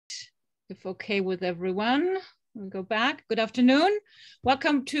if okay with everyone. We'll go back. Good afternoon.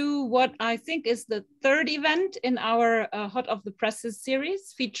 Welcome to what I think is the third event in our Hot of the Presses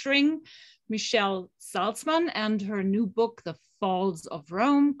series, featuring Michele Salzman and her new book, The Falls of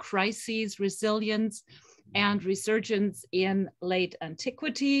Rome, Crises, Resilience, and Resurgence in Late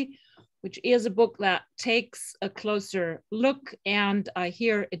Antiquity, which is a book that takes a closer look, and I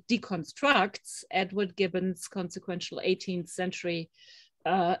hear it deconstructs Edward Gibbon's consequential 18th century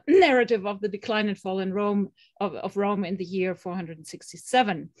narrative of the decline and fall in Rome of Rome in the year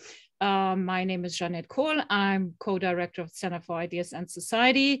 467. My name is Jeanette Kohl. I'm co-director of Center for Ideas and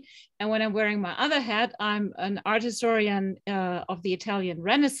Society. And when I'm wearing my other hat, I'm an art historian of the Italian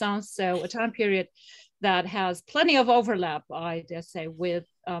Renaissance, so a time period that has plenty of overlap, I dare say, with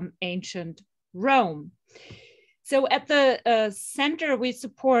ancient Rome. So at the center, we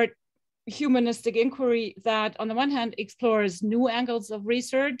support humanistic inquiry that on the one hand explores new angles of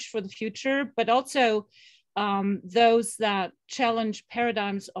research for the future, but also those that challenge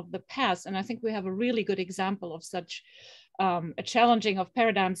paradigms of the past. And I think we have a really good example of such a challenging of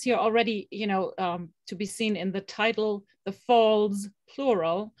paradigms here already, to be seen in the title, The Falls,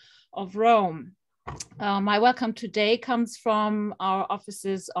 plural, of Rome. My welcome today comes from our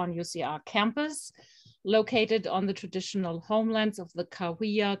offices on UCR campus, located on the traditional homelands of the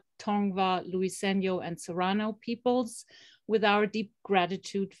Cahuilla, Tongva, Luiseno, and Serrano peoples, with our deep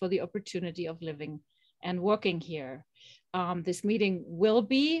gratitude for the opportunity of living and working here. This meeting will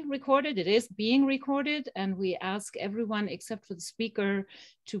be recorded. It is being recorded, and we ask everyone except for the speaker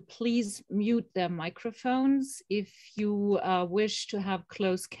to please mute their microphones. If you wish to have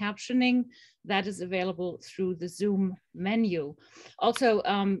closed captioning, that is available through the Zoom menu. Also,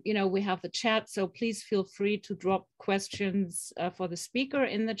 we have the chat, so please feel free to drop questions for the speaker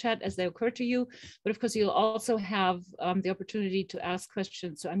in the chat as they occur to you. But of course, you'll also have the opportunity to ask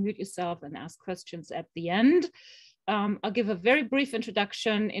questions, so unmute yourself and ask questions at the end. I'll give a very brief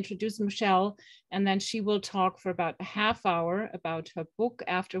introduction, introduce Michele, and then she will talk for about a half hour about her book,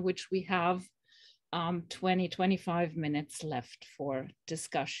 after which we have 20-25 minutes left for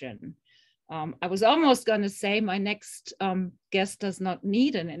discussion. I was almost going to say my next guest does not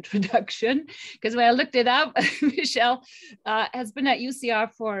need an introduction, because when I looked it up, Michele has been at UCR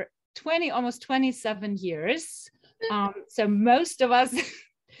for almost 27 years. So most of us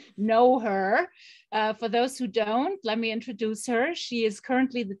know her. For those who don't, let me introduce her. She is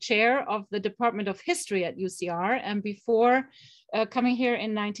currently the chair of the Department of History at UCR. And before coming here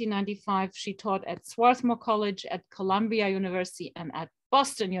in 1995, she taught at Swarthmore College, at Columbia University, and at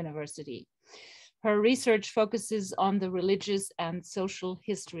Boston University. Her research focuses on the religious and social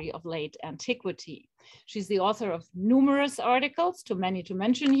history of late antiquity. She's the author of numerous articles, too many to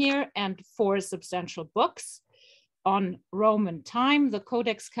mention here, and 4 substantial books on Roman time, the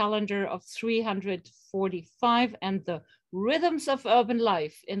Codex Calendar of 345, and the Rhythms of Urban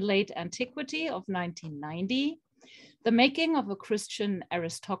Life in Late Antiquity of 1990, The Making of a Christian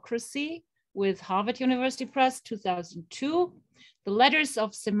Aristocracy with Harvard University Press, 2002, The Letters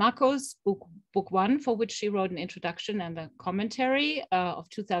of Symmachus, book 1, for which she wrote an introduction and a commentary of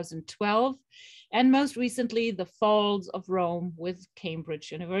 2012, and most recently, The Falls of Rome with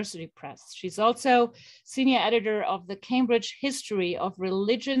Cambridge University Press. She's also senior editor of the Cambridge History of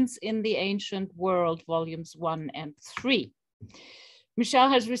Religions in the Ancient World, volumes 1 and 3. Michele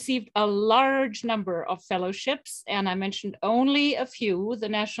has received a large number of fellowships, and I mentioned only a few: the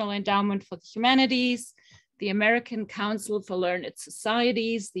National Endowment for the Humanities, the American Council for Learned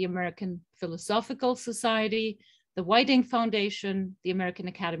Societies, the American Philosophical Society, the Whiting Foundation, the American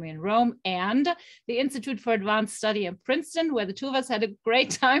Academy in Rome, and the Institute for Advanced Study in Princeton, where the two of us had a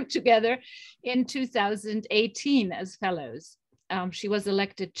great time together in 2018 as fellows. She was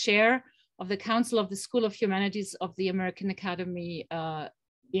elected chair of the Council of the School of Humanities of the American Academy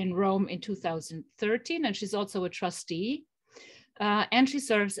in Rome in 2013, and she's also a trustee. And she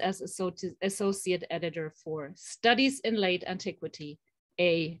serves as associate editor for Studies in Late Antiquity,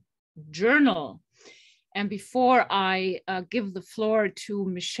 a journal. And before I give the floor to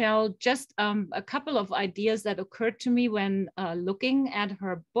Michele, just a couple of ideas that occurred to me when looking at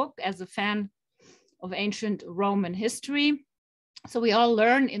her book as a fan of ancient Roman history. So we all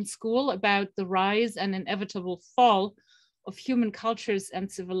learn in school about the rise and inevitable fall of human cultures and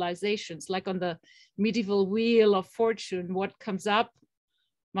civilizations, like on the medieval wheel of fortune, what comes up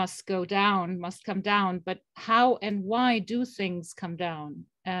must go down, must come down. But how and why do things come down?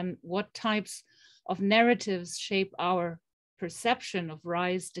 And what types of narratives shape our perception of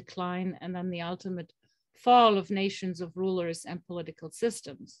rise, decline, and then the ultimate fall of nations, of rulers, and political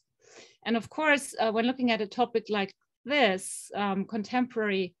systems? And of course, when looking at a topic like this,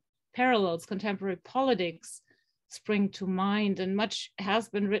 contemporary parallels, contemporary politics, spring to mind. And much has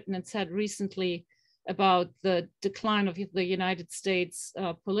been written and said recently about the decline of the United States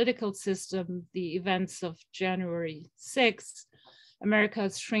political system, the events of January 6th,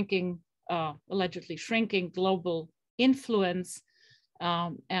 America's shrinking, allegedly shrinking global influence.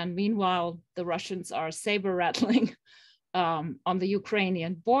 And meanwhile, the Russians are saber rattling on the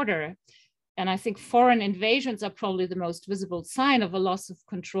Ukrainian border. And I think foreign invasions are probably the most visible sign of a loss of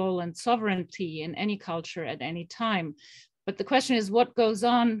control and sovereignty in any culture at any time. But the question is, what goes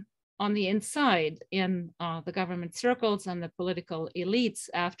on the inside in the government circles and the political elites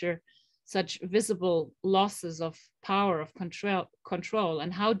after such visible losses of power, of control,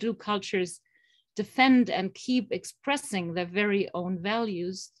 and how do cultures defend and keep expressing their very own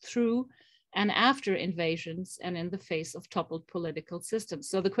values through and after invasions and in the face of toppled political systems?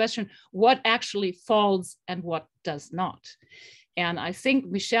 So the question, what actually falls and what does not? And I think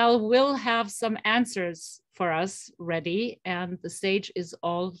Michele will have some answers for us ready, and the stage is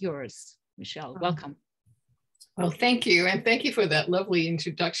all yours. Michele, welcome. Well, thank you. And thank you for that lovely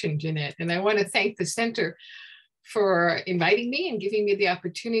introduction, Jeanette. And I want to thank the Center for inviting me and giving me the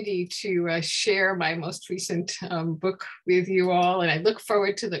opportunity to share my most recent book with you all. And I look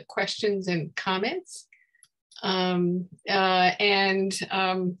forward to the questions and comments. It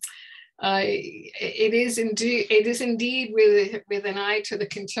is indeed with an eye to the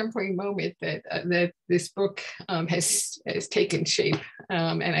contemporary moment that this book has taken shape,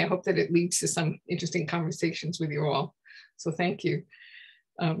 and I hope that it leads to some interesting conversations with you all. So thank you.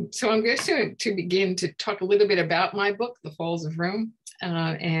 So I'm going to begin to talk a little bit about my book, The Falls of Rome,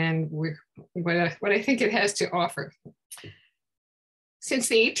 and what I think it has to offer. Since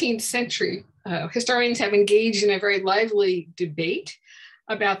the 18th century, historians have engaged in a very lively debate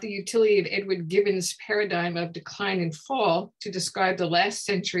about the utility of Edward Gibbon's paradigm of decline and fall to describe the last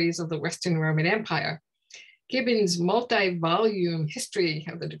centuries of the Western Roman Empire. Gibbon's multi-volume history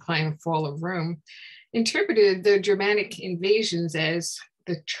of the decline and fall of Rome interpreted the Germanic invasions as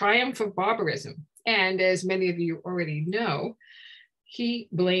the triumph of barbarism. And as many of you already know, he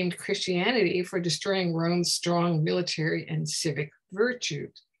blamed Christianity for destroying Rome's strong military and civic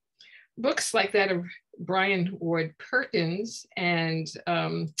virtues. Books like that of Brian Ward Perkins and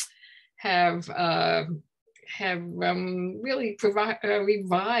have really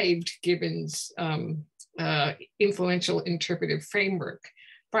revived Gibbon's influential interpretive framework.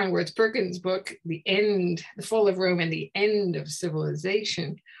 Brian Ward Perkins' book, The Fall of Rome and the End of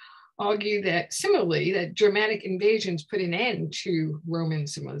Civilization, argue that similarly, that Germanic invasions put an end to Roman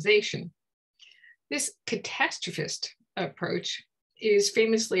civilization. This catastrophist approach is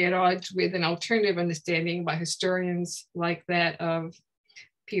famously at odds with an alternative understanding by historians like that of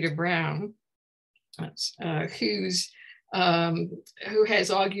Peter Brown, who has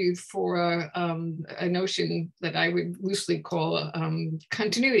argued for a notion that I would loosely call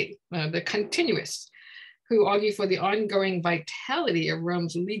continuity, the continuous, who argue for the ongoing vitality of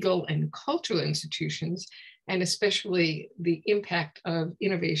Rome's legal and cultural institutions, and especially the impact of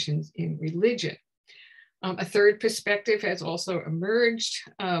innovations in religion. A third perspective has also emerged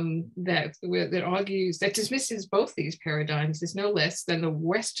that argues, that dismisses both these paradigms as no less than the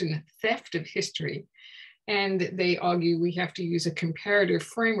Western theft of history. And they argue we have to use a comparative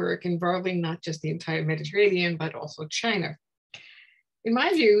framework involving not just the entire Mediterranean, but also China. In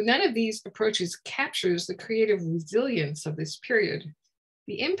my view, none of these approaches captures the creative resilience of this period.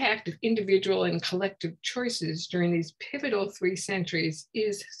 The impact of individual and collective choices during these pivotal 3 centuries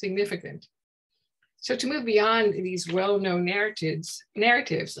is significant. So to move beyond these well-known narratives,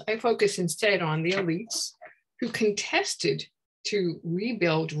 I focus instead on the elites who contested to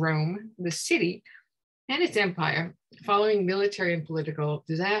rebuild Rome, the city, and its empire following military and political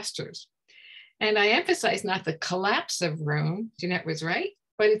disasters. And I emphasize not the collapse of Rome, Jeanette was right,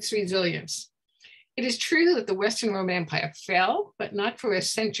 but its resilience. It is true that the Western Roman Empire fell, but not for a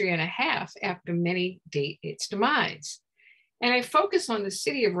century and a half after many date its demise. And I focus on the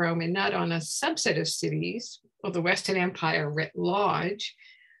city of Rome and not on a subset of cities of the Western Empire writ large,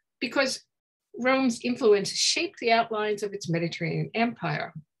 because Rome's influence shaped the outlines of its Mediterranean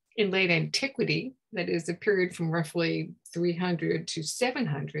empire. In late antiquity, that is the period from roughly 300 to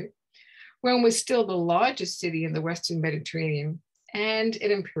 700, Rome was still the largest city in the Western Mediterranean and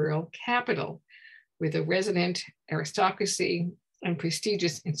an imperial capital, with a resident aristocracy and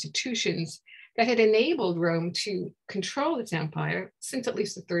prestigious institutions that had enabled Rome to control its empire since at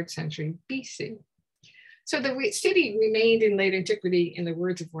least the 3rd century BC. So the city remained in late antiquity, in the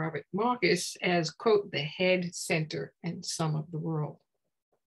words of Robert Marcus, as, quote, the head, center, and sum of the world.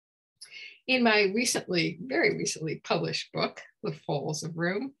 In my very recently published book, The Falls of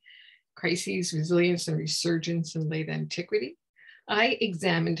Rome, Crises, Resilience, and Resurgence in Late Antiquity, I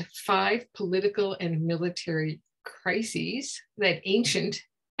examined 5 political and military crises that ancient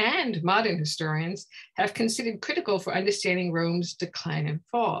and modern historians have considered critical for understanding Rome's decline and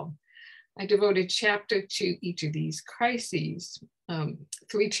fall. I devoted a chapter to each of these crises,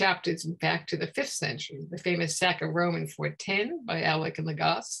 3 chapters back to the 5th century, the famous sack of Rome in 410 by Alaric and the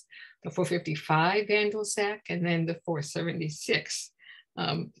Goths, the 455 Vandal sack, and then the 476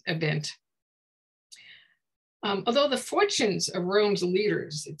 event. Although the fortunes of Rome's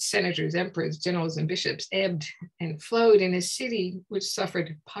leaders, its senators, emperors, generals, and bishops ebbed and flowed in a city which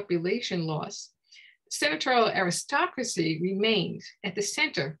suffered population loss, senatorial aristocracy remained at the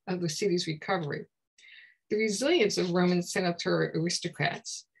center of the city's recovery. The resilience of Roman senatorial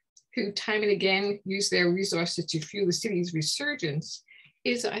aristocrats, who time and again used their resources to fuel the city's resurgence,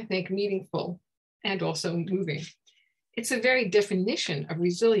 is, I think, meaningful and also moving. It's the very definition of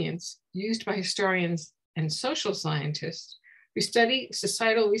resilience used by historians and social scientists who study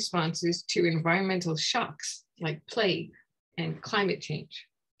societal responses to environmental shocks like plague and climate change.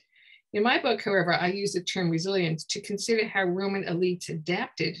 In my book, however, I use the term resilience to consider how Roman elites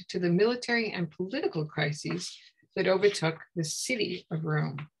adapted to the military and political crises that overtook the city of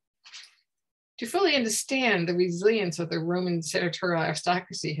Rome. To fully understand the resilience of the Roman senatorial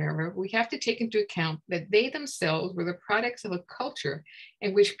aristocracy, however, we have to take into account that they themselves were the products of a culture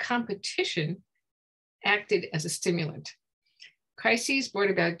in which competition acted as a stimulant. Crises brought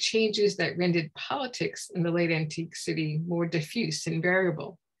about changes that rendered politics in the late antique city more diffuse and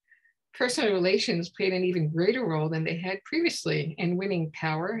variable. Personal relations played an even greater role than they had previously in winning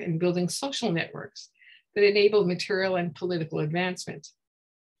power and building social networks that enabled material and political advancement.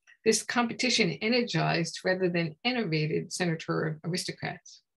 This competition energized rather than enervated senatorial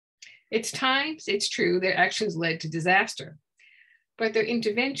aristocrats. At times, it's true, their actions led to disaster, but their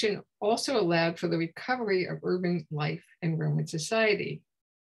intervention also allowed for the recovery of urban life and Roman society.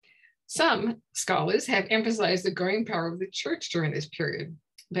 Some scholars have emphasized the growing power of the church during this period,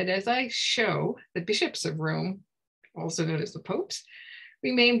 but as I show, the bishops of Rome, also known as the popes,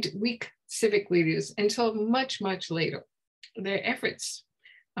 remained weak civic leaders until much, much later. Their efforts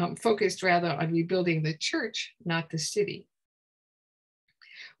focused rather on rebuilding the church, not the city.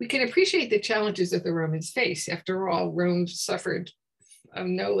 We can appreciate the challenges that the Romans face. After all, Rome suffered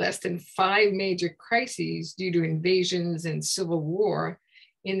no less than 5 major crises due to invasions and civil war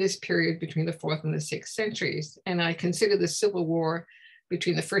in this period between the 4th and the 6th centuries. And I consider the civil war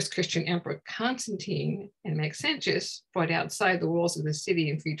between the first Christian emperor Constantine and Maxentius, fought outside the walls of the city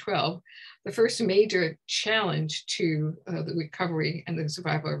in 312, the first major challenge to the recovery and the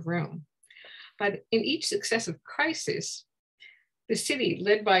survival of Rome. But in each successive crisis, the city,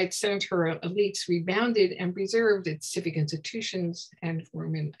 led by its senatorial elites, rebounded and preserved its civic institutions and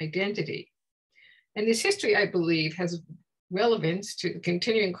Roman identity. And this history, I believe, has relevance to the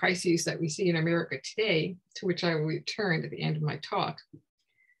continuing crises that we see in America today, to which I will return at the end of my talk.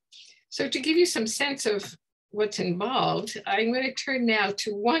 So to give you some sense of what's involved, I'm going to turn now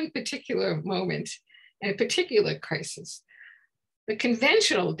to one particular moment and a particular crisis. The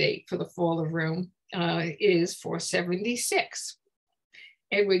conventional date for the fall of Rome is 476.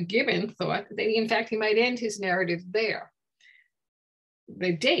 Edward Gibbon thought that in fact he might end his narrative there.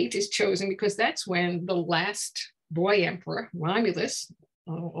 The date is chosen because that's when the last boy emperor, Romulus,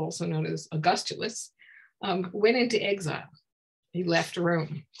 also known as Augustulus, went into exile. He left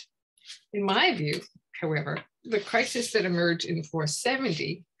Rome. In my view, however, the crisis that emerged in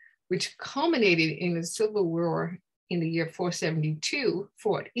 470, which culminated in a civil war in the year 472,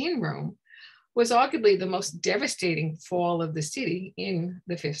 fought in Rome, was arguably the most devastating fall of the city in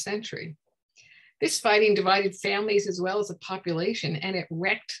the 5th century. This fighting divided families as well as the population, and it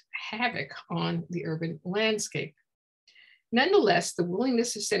wreaked havoc on the urban landscape. Nonetheless, the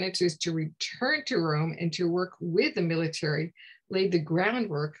willingness of senators to return to Rome and to work with the military laid the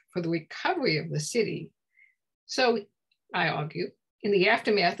groundwork for the recovery of the city. So, I argue, in the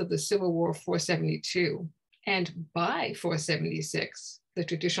aftermath of the Civil War of 472, and by 476, the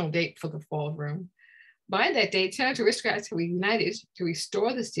traditional date for the fall of Rome, by that date, senatorial aristocrats were united to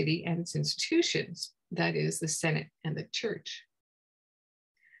restore the city and its institutions, that is, the Senate and the church.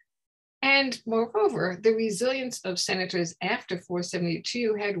 And moreover, the resilience of senators after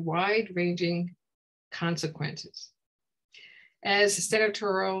 472 had wide-ranging consequences. As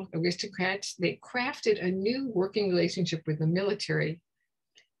senatorial aristocrats, they crafted a new working relationship with the military,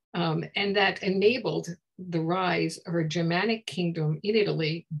 and that enabled the rise of a Germanic kingdom in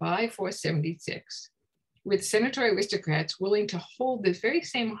Italy by 476, with senatorial aristocrats willing to hold the very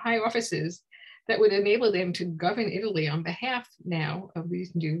same high offices that would enable them to govern Italy on behalf now of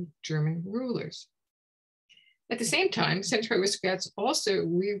these new German rulers. At the same time, senator aristocrats also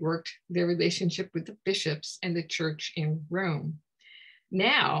reworked their relationship with the bishops and the church in Rome.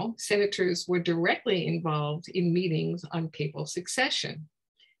 Now, senators were directly involved in meetings on papal succession.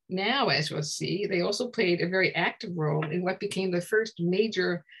 Now, as we'll see, they also played a very active role in what became the first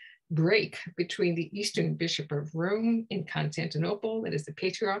major break between the Eastern Bishop of Rome in Constantinople, that is the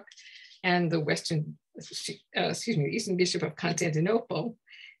Patriarch, and the the Eastern Bishop of Constantinople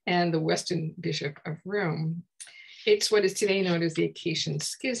and the Western Bishop of Rome. It's what is today known as the Acacian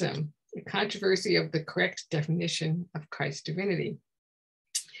Schism, the controversy of the correct definition of Christ's divinity.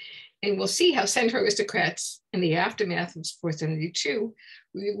 And we'll see how senator aristocrats in the aftermath of 472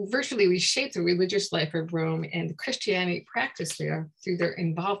 virtually reshaped the religious life of Rome and the Christianity practiced there through their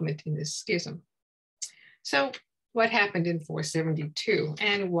involvement in this schism. So what happened in 472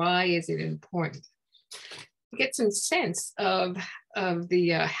 and why is it important? To get some sense of the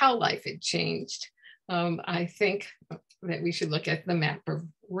how life had changed, I think that we should look at the map of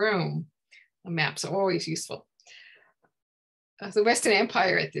Rome. Maps are always useful. The Western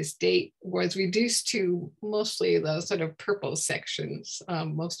Empire at this date was reduced to mostly the sort of purple sections,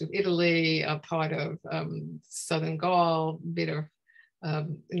 most of Italy, a part of Southern Gaul, a bit of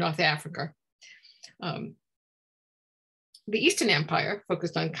North Africa. The Eastern Empire,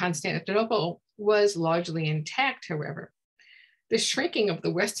 focused on Constantinople, was largely intact, however. The shrinking of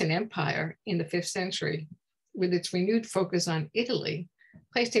the Western Empire in the 5th century, with its renewed focus on Italy,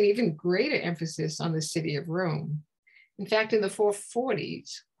 placed an even greater emphasis on the city of Rome. In fact, in the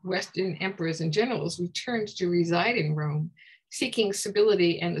 440s, Western emperors and generals returned to reside in Rome, seeking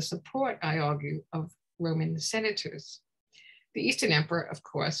stability and the support, I argue, of Roman senators. The Eastern Emperor, of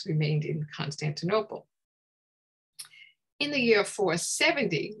course, remained in Constantinople. In the year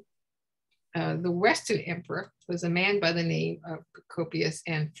 470, the Western Emperor was a man by the name of Procopius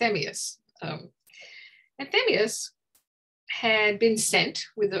Anthemius. Anthemius had been sent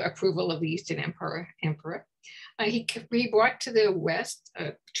with the approval of the Eastern Emperor. He brought to the West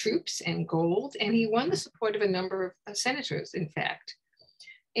troops and gold, and he won the support of a number of senators, in fact.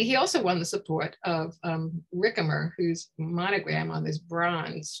 And he also won the support of Ricimer, whose monogram on this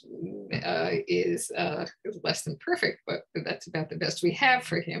bronze is less than perfect, but that's about the best we have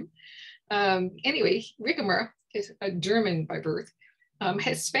for him. Anyway, Ricimer is a German by birth,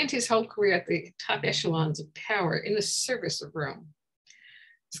 has spent his whole career at the top echelons of power in the service of Rome.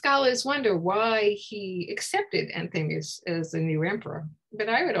 Scholars wonder why he accepted Anthemius as the new emperor, but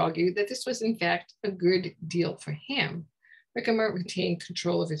I would argue that this was in fact a good deal for him. Ricimer retained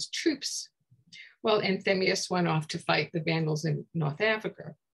control of his troops, while Anthemius went off to fight the Vandals in North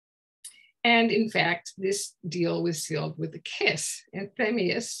Africa. And in fact, this deal was sealed with a kiss.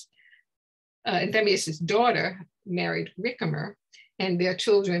 Anthemius's daughter married Ricimer, and their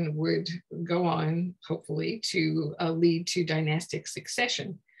children would go on, hopefully, to lead to dynastic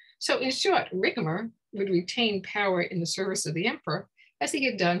succession. So in short, Ricimer would retain power in the service of the emperor, as he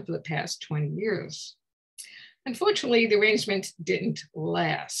had done for the past 20 years. Unfortunately, the arrangement didn't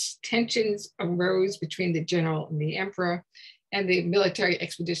last. Tensions arose between the general and the emperor, and the military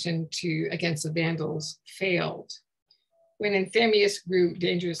expedition against the Vandals failed. When Anthemius grew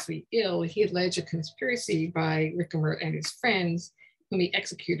dangerously ill, he alleged a conspiracy by Ricimer and his friends, whom he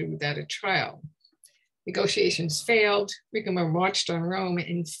executed without a trial. Negotiations failed. Ricimer marched on Rome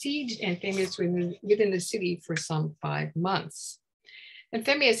and sieged Anthemius within the city for some 5 months.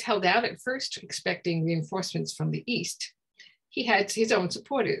 Anthemius held out at first, expecting reinforcements from the east. He had his own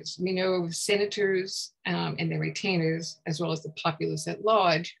supporters. We know of senators and their retainers, as well as the populace at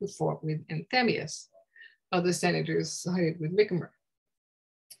large, who fought with Anthemius. Other senators sided with Ricimer.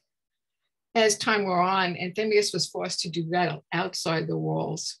 As time wore on, Anthemius was forced to do battle outside the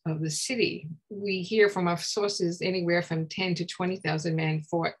walls of the city. We hear from our sources anywhere from 10 to 20,000 men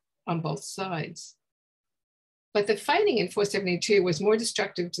fought on both sides. But the fighting in 472 was more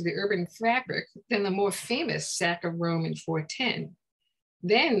destructive to the urban fabric than the more famous sack of Rome in 410.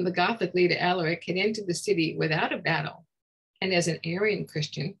 Then the Gothic leader Alaric had entered the city without a battle, and as an Arian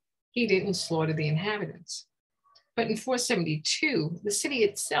Christian, he didn't slaughter the inhabitants. But in 472, the city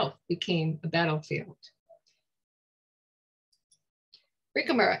itself became a battlefield.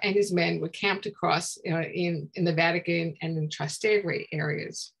 Ricimer and his men were camped across in the Vatican and in Trastevere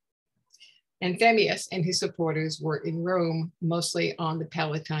areas. Anthemius and his supporters were in Rome, mostly on the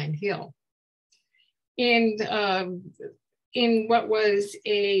Palatine Hill. In what was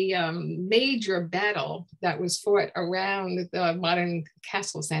a major battle that was fought around the modern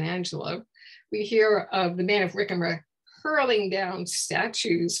Castle San Angelo, we hear of the men of Ricimer hurling down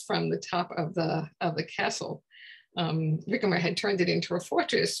statues from the top of the castle. Ricimer had turned it into a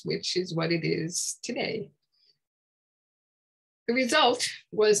fortress, which is what it is today. The result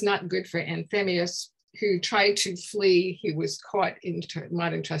was not good for Anthemius, who tried to flee. He was caught in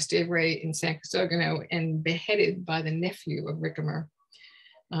modern Trastevere in San Crisogno and beheaded by the nephew of Ricimer.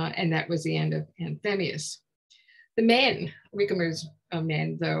 And that was the end of Anthemius. The men, Ricimer's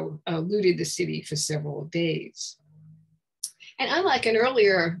men, though, looted the city for several days. And unlike an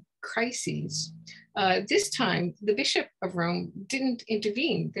earlier crises, this time the Bishop of Rome didn't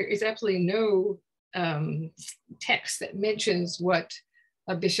intervene. There is absolutely no text that mentions what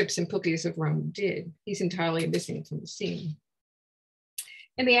Bishop Simplicius of Rome did. He's entirely missing from the scene.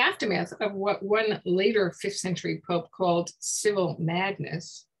 In the aftermath of what one later 5th century pope called civil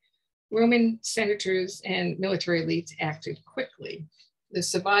madness, Roman senators and military elites acted quickly. The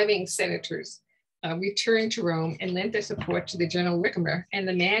surviving senators returned to Rome and lent their support to the general Ricimer and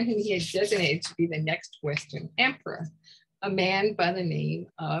the man whom he had designated to be the next Western emperor, a man by the name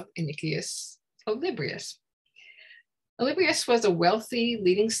of Anicius Olybrius. Olybrius was a wealthy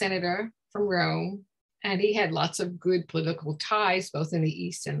leading senator from Rome, and he had lots of good political ties, both in the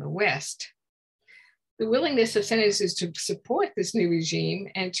East and the West. The willingness of senators to support this new regime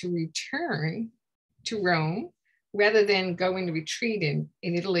and to return to Rome, rather than go into retreat in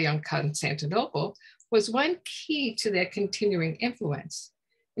Italy on Constantinople, was one key to their continuing influence.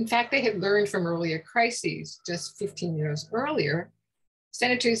 In fact, they had learned from earlier crises. Just 15 years earlier,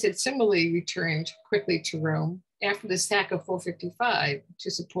 senators had similarly returned quickly to Rome after the sack of 455 to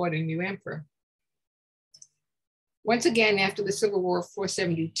support a new emperor. Once again, after the Civil War of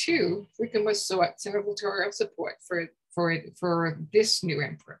 472, Ricimer sought senatorial support for this new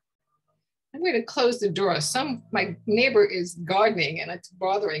emperor. I'm going to close the door. My neighbor is gardening and it's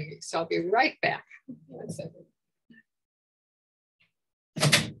bothering me, so I'll be right back. 1 second.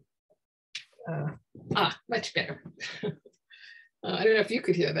 Much better. I don't know if you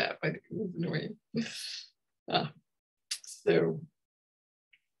could hear that, but it was annoying.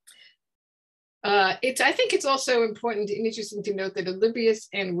 I think it's also important and interesting to note that Olybrius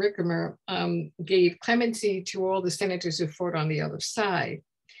and Ricimer gave clemency to all the senators who fought on the other side.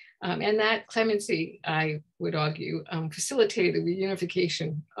 And that clemency, I would argue, facilitated the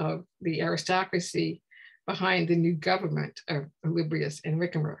reunification of the aristocracy behind the new government of Olybrius and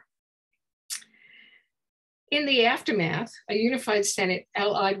Ricimer. In the aftermath, a unified Senate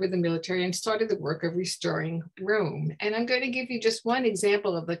allied with the military and started the work of restoring Rome. And I'm going to give you just one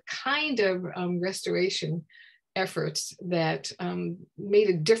example of the kind of restoration efforts that made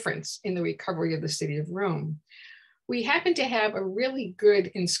a difference in the recovery of the city of Rome. We happen to have a really good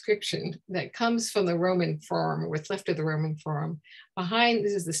inscription that comes from the Roman Forum, or what's left of the Roman Forum.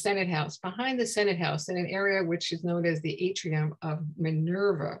 This is the Senate House, behind the Senate House in an area which is known as the Atrium of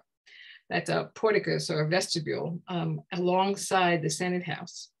Minerva. That's a porticus or a vestibule alongside the Senate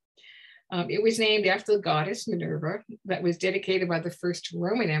House. It was named after the goddess Minerva that was dedicated by the first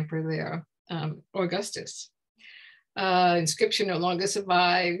Roman emperor there, Augustus. Inscription no longer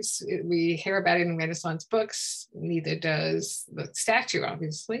survives. We hear about it in Renaissance books, neither does the statue,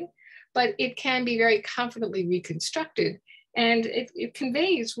 obviously, but it can be very confidently reconstructed. And it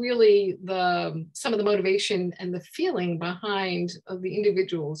conveys really some of the motivation and the feeling behind the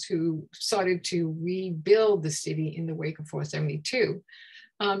individuals who started to rebuild the city in the wake of 472.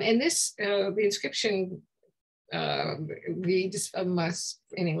 And this, the inscription reads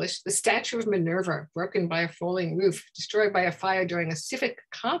in English: "The statue of Minerva, broken by a falling roof, destroyed by a fire during a civic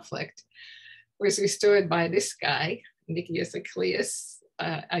conflict, was restored by this guy, Nicias Achilles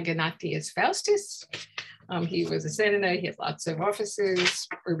Aganatius Faustus." He was a senator, he had lots of offices,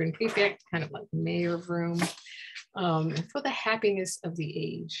 urban prefect, kind of like mayor of Rome, for the happiness of the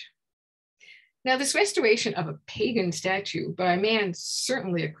age. Now, this restoration of a pagan statue by a man,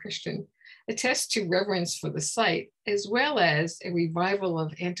 certainly a Christian, attests to reverence for the site, as well as a revival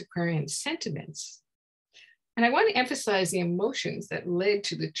of antiquarian sentiments. And I want to emphasize the emotions that led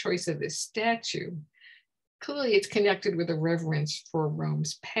to the choice of this statue. Clearly, it's connected with a reverence for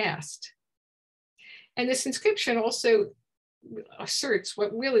Rome's past. And this inscription also asserts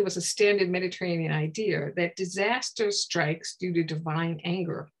what really was a standard Mediterranean idea, that disaster strikes due to divine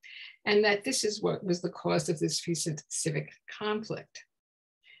anger, and that this is what was the cause of this recent civic conflict.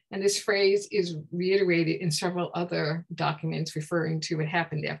 And this phrase is reiterated in several other documents referring to what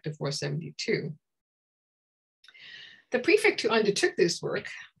happened after 472. The prefect who undertook this work,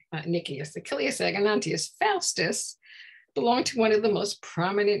 Nicias Achilles Aganatius Faustus, belonged to one of the most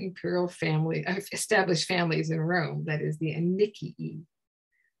prominent imperial established families in Rome, that is the Anicii.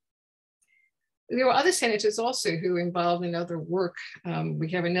 There were other senators also who were involved in other work. We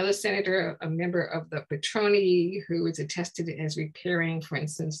have another senator, a member of the Patroni, who was attested as repairing, for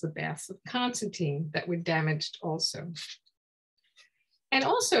instance, the baths of Constantine that were damaged also. And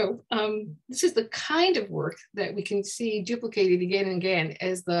also, this is the kind of work that we can see duplicated again and again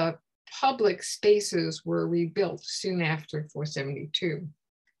as the public spaces were rebuilt soon after 472.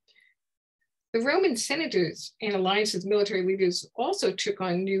 The Roman senators, in alliance with military leaders, also took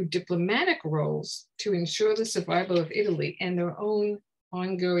on new diplomatic roles to ensure the survival of Italy and their own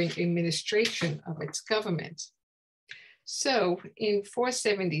ongoing administration of its government. So in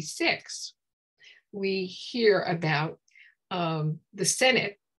 476, we hear about the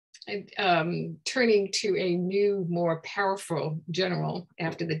Senate turning to a new, more powerful general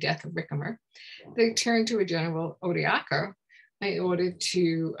after the death of Ricimer. They turned to a general Odoacer in order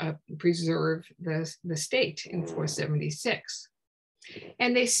to preserve the state in 476.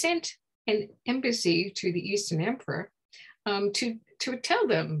 And they sent an embassy to the Eastern Emperor to tell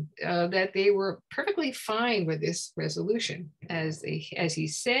them that they were perfectly fine with this resolution. As he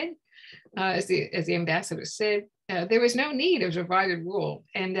said, as the ambassador said, there was no need of divided rule,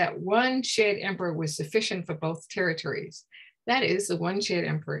 and that one shared emperor was sufficient for both territories. That is, the one shared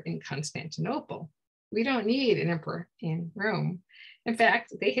emperor in Constantinople. We don't need an emperor in Rome. In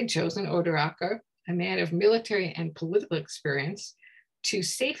fact, they had chosen Odoacer, a man of military and political experience, to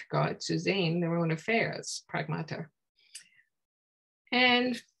safeguard Suzerain their own affairs, pragmata.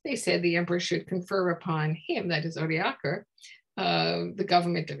 And they said the emperor should confer upon him, that is Odoacer, the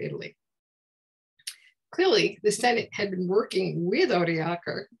government of Italy. Clearly, the Senate had been working with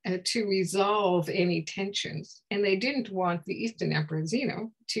Odoacer to resolve any tensions, and they didn't want the Eastern Emperor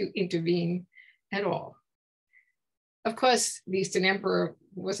Zeno to intervene at all. Of course, the Eastern Emperor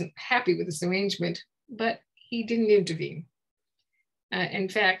wasn't happy with this arrangement, but he didn't intervene. In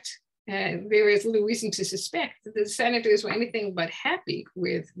fact, there is little reason to suspect that the senators were anything but happy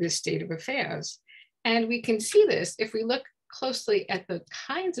with this state of affairs. And we can see this if we look closely at the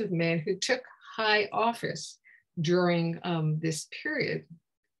kinds of men who took high office during this period.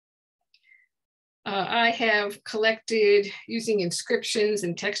 I have collected, using inscriptions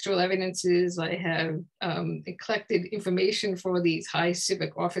and textual evidences, I have collected information for these high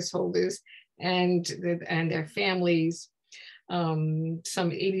civic office holders and their families. Some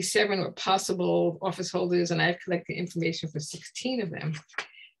 87 were possible office holders, and I've collected information for 16 of them.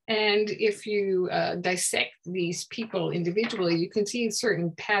 And if you dissect these people individually, you can see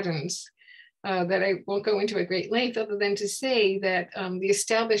certain patterns that I won't go into at great length, other than to say that the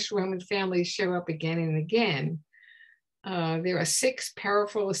established Roman families show up again and again. There are 6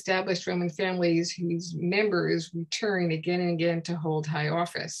 powerful established Roman families whose members return again and again to hold high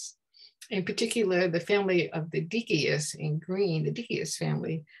office. In particular, the family of the Decius in green, the Decius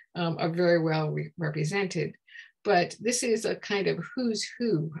family, are very well represented. But this is a kind of who's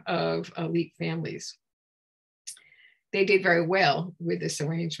who of elite families. They did very well with this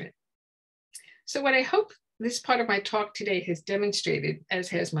arrangement. So what I hope this part of my talk today has demonstrated, as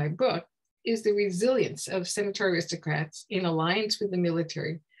has my book, is the resilience of senatorial aristocrats in alliance with the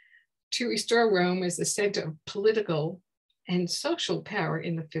military to restore Rome as the center of political and social power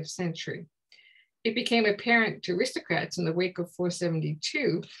in the 5th century. It became apparent to aristocrats in the wake of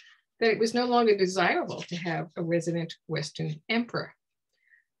 472 that it was no longer desirable to have a resident Western emperor.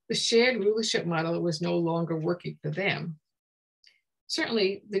 The shared rulership model was no longer working for them.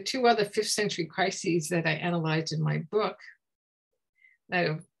 Certainly, the 2 other 5th century crises that I analyzed in my book, that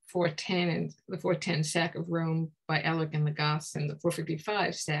of 410 and the 410 sack of Rome by Alaric and the Goths, and the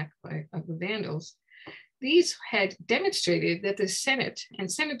 455 sack of the Vandals, these had demonstrated that the Senate and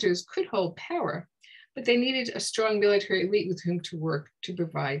senators could hold power, but they needed a strong military elite with whom to work to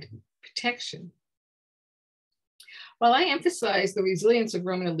provide protection. While I emphasize the resilience of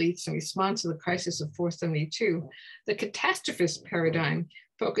Roman elites in response to the crisis of 472, the catastrophist paradigm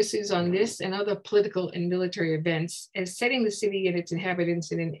focuses on this and other political and military events as setting the city and its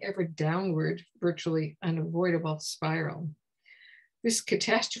inhabitants in an ever downward, virtually unavoidable spiral. This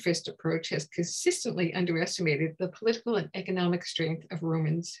catastrophist approach has consistently underestimated the political and economic strength of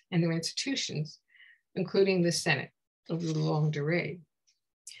Romans and their institutions, including the Senate, over the longue durée.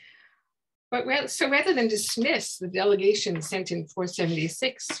 But rather than dismiss the delegation sent in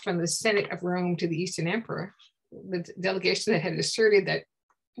 476 from the Senate of Rome to the Eastern Emperor, the delegation that had asserted that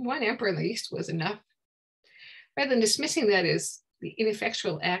one emperor in the East was enough, rather than dismissing that as the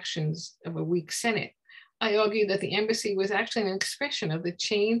ineffectual actions of a weak Senate, I argue that the embassy was actually an expression of the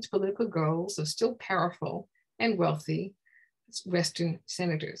changed political goals of still powerful and wealthy Western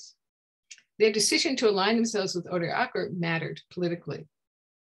senators. Their decision to align themselves with Odoacer mattered politically.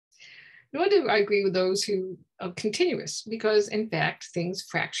 Nor do I agree with those who are continuous, because in fact, things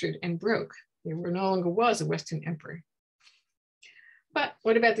fractured and broke. There no longer was a Western emperor. But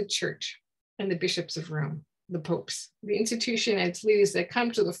what about the church and the bishops of Rome, the popes, the institution and its leaders that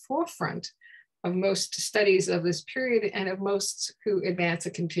come to the forefront of most studies of this period and of most who advance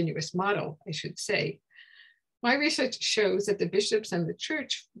a continuous model, I should say? My research shows that the bishops and the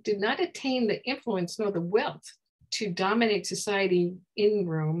church did not attain the influence nor the wealth to dominate society in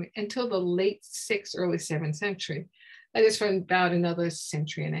Rome until the late 6th, early 7th century. That is from about another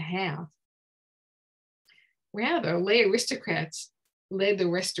century and a half. Rather, lay aristocrats led the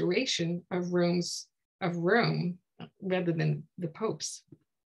restoration of Rome rather than the popes.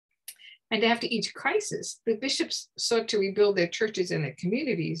 And after each crisis, the bishops sought to rebuild their churches and their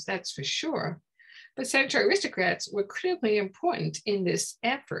communities, that's for sure. But senatorial aristocrats were critically important in this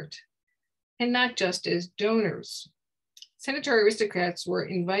effort, and not just as donors. Senatorial aristocrats were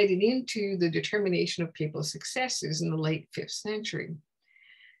invited into the determination of papal successors in the late 5th century.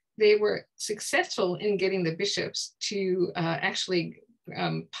 They were successful in getting the bishops to actually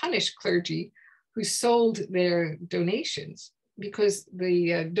punish clergy who sold their donations, because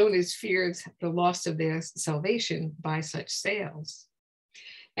the donors feared the loss of their salvation by such sales.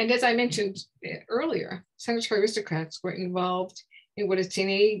 And as I mentioned earlier, senatorial aristocrats were involved in what is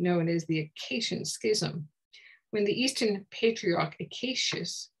today known as the Acacian Schism, when the Eastern Patriarch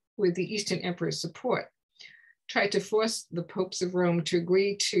Acacius, with the Eastern Emperor's support, tried to force the popes of Rome to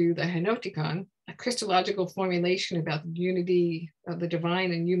agree to the Henoticon, a Christological formulation about the unity of the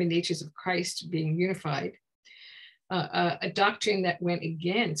divine and human natures of Christ being unified, a doctrine that went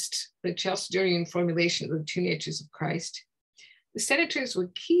against the Chalcedonian formulation of the two natures of Christ. The senators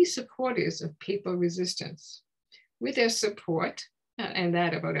were key supporters of papal resistance. With their support, and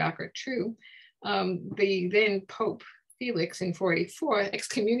that of Odoacer too, the then Pope Felix in 484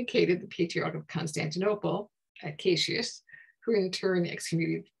 excommunicated the Patriarch of Constantinople, Acacius, who in turn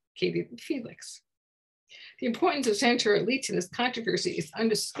excommunicated Felix. The importance of senatorial elites in this controversy is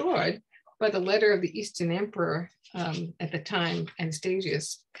underscored by the letter of the Eastern Emperor at the time,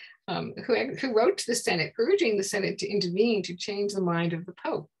 Anastasius, who wrote to the Senate, urging the Senate to intervene to change the mind of the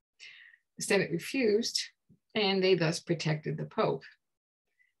Pope. The Senate refused, and they thus protected the Pope.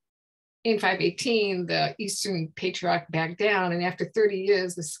 In 518, the Eastern Patriarch backed down, and after 30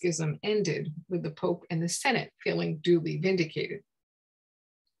 years, the schism ended, with the Pope and the Senate feeling duly vindicated.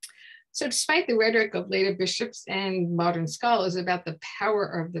 So despite the rhetoric of later bishops and modern scholars about the power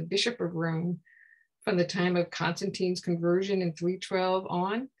of the Bishop of Rome from the time of Constantine's conversion in 312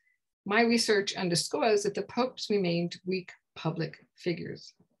 on, my research underscores that the popes remained weak public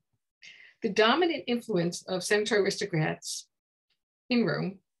figures. The dominant influence of senatorial aristocrats in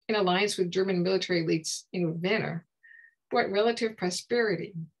Rome, in alliance with German military elites in Ravenna, brought relative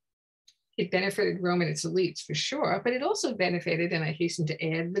prosperity. It benefited Rome and its elites for sure, but it also benefited, and I hasten to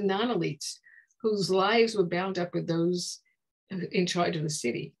add, the non-elites whose lives were bound up with those in charge of the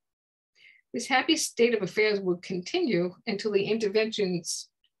city. This happy state of affairs would continue until the interventions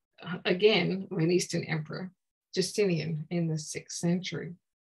again of an Eastern emperor, Justinian, in the 6th century.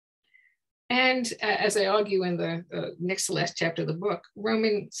 And as I argue in the next to last chapter of the book,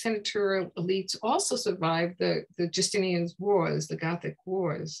 Roman senatorial elites also survived the Justinian's wars, the Gothic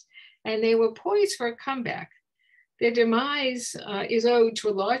wars, and they were poised for a comeback. Their demise is owed to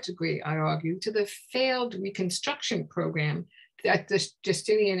a large degree, I argue, to the failed reconstruction program that the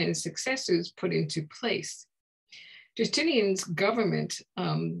Justinian and his successors put into place. Justinian's government,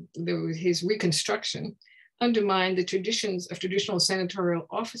 his reconstruction, undermined the traditions of traditional senatorial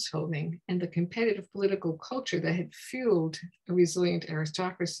office holding and the competitive political culture that had fueled a resilient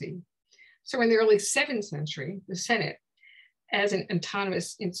aristocracy. So in the early 7th century, the Senate, as an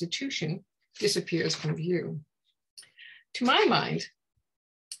autonomous institution, disappears from view. To my mind,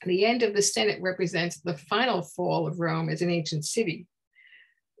 the end of the Senate represents the final fall of Rome as an ancient city.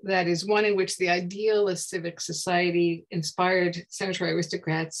 That is one in which the ideal of civic society inspired senatorial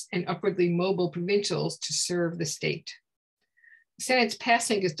aristocrats and upwardly mobile provincials to serve the state. The Senate's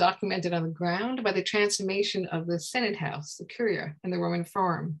passing is documented on the ground by the transformation of the Senate House, the Curia, and the Roman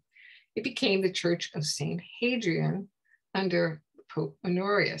Forum. It became the Church of St. Hadrian under Pope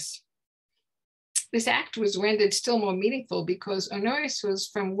Honorius. This act was rendered still more meaningful because Honorius was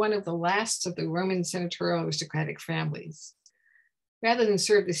from one of the last of the Roman senatorial aristocratic families. Rather than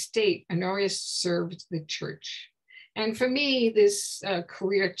serve the state, Honorius served the church. And for me, this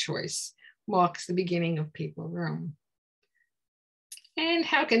career choice marks the beginning of papal Rome. And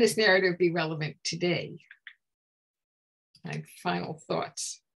how can this narrative be relevant today? My final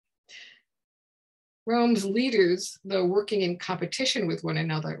thoughts. Rome's leaders, though working in competition with one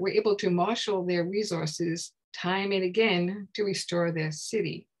another, were able to marshal their resources time and again to restore their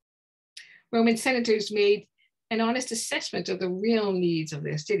city. Roman senators made an honest assessment of the real needs of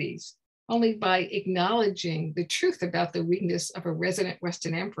their cities. Only by acknowledging the truth about the weakness of a resident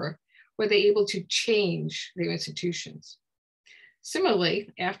Western emperor were they able to change their institutions. Similarly,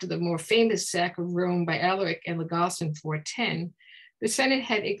 after the more famous sack of Rome by Alaric and Legos in 410, the Senate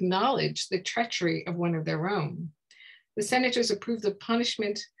had acknowledged the treachery of one of their own. The senators approved the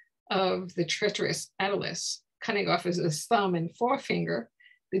punishment of the treacherous Attalus, cutting off his thumb and forefinger,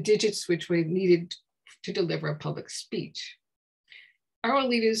 the digits which were needed to deliver a public speech. Our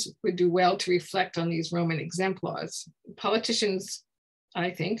leaders would do well to reflect on these Roman exemplars. Politicians, I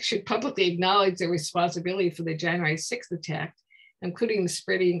think, should publicly acknowledge their responsibility for the January 6th attack, including the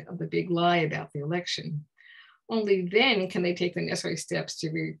spreading of the big lie about the election. Only then can they take the necessary steps to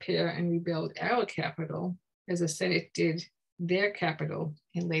repair and rebuild our capital, as the Senate did their capital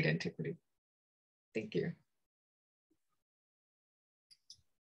in late antiquity. Thank you.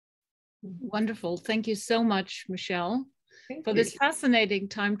 Wonderful. Thank you so much, Michele, for you. this fascinating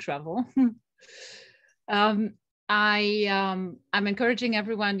time travel. I'm encouraging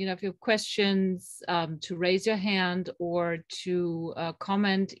everyone, if you have questions, to raise your hand or to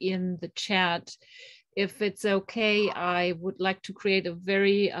comment in the chat. If it's okay, I would like to create a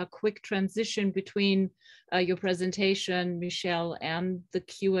very quick transition between your presentation, Michele, and the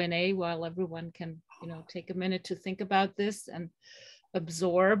Q&A while everyone can, take a minute to think about this and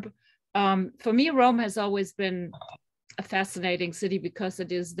absorb. For me, Rome has always been a fascinating city because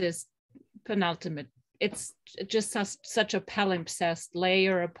it is this penultimate. It's just such a palimpsest,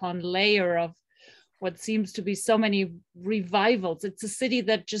 layer upon layer of what seems to be so many revivals. It's a city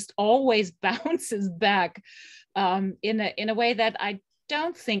that just always bounces back in a way that I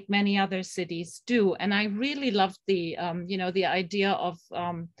don't think many other cities do. And I really love the, the idea of,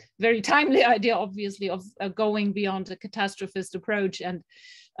 very timely idea, obviously, of going beyond a catastrophist approach and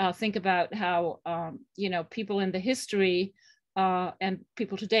think about how, people in the history and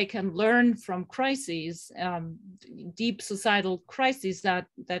people today can learn from crises, deep societal crises that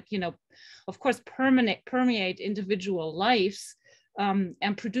of course permeate individual lives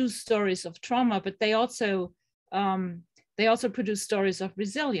and produce stories of trauma, but they also produce stories of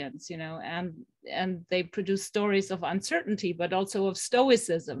resilience, and they produce stories of uncertainty, but also of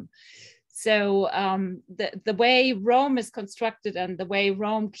stoicism. So the way Rome is constructed and the way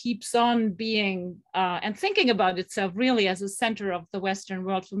Rome keeps on being and thinking about itself really as a center of the Western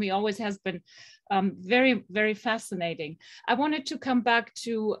world, for me, always has been very, very fascinating. I wanted to come back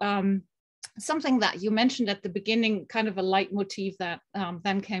to something that you mentioned at the beginning, kind of a leitmotif that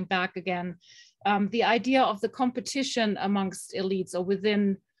then came back again, the idea of the competition amongst elites or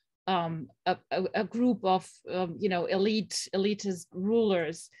within a group of elitist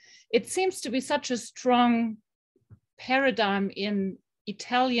rulers. It seems to be such a strong paradigm in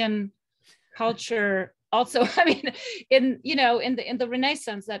Italian culture. Also, I mean, in the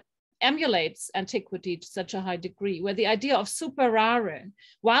Renaissance that emulates antiquity to such a high degree, where the idea of superare,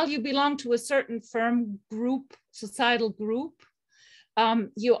 while you belong to a certain firm group, societal group,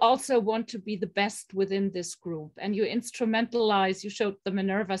 you also want to be the best within this group, and you instrumentalize. You showed the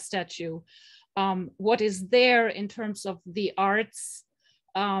Minerva statue, what is there in terms of the arts,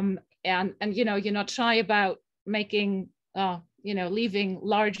 and you're not shy about making leaving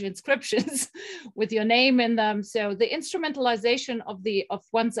large inscriptions with your name in them. So the instrumentalization of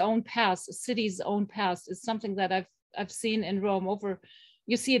one's own past, a city's own past, is something that I've seen in Rome.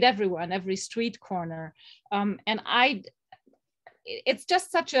 You see it everywhere, on every street corner, and it's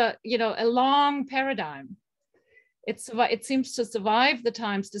just such a long paradigm. It seems to survive the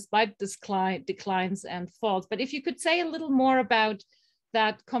times despite declines and falls. But if you could say a little more about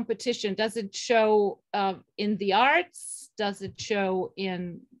that competition, does it show in the arts? Does it show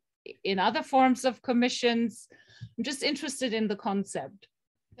in other forms of commissions? I'm just interested in the concept.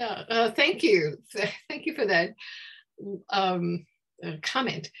 Yeah, thank you. Thank you for that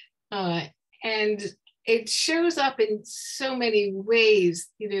comment. And it shows up in so many ways,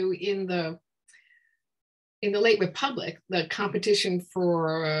 in the late Republic, the competition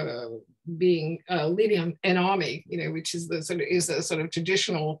for leading an army, which is the sort of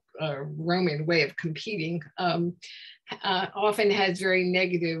traditional Roman way of competing, often has very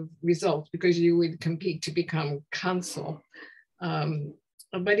negative results because you would compete to become consul.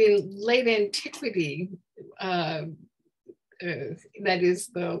 But in late antiquity, that is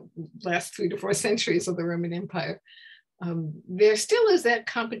the last 3 to 4 centuries of the Roman Empire, there still is that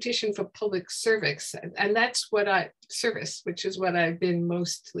competition for public service, and that's service, which is what I've been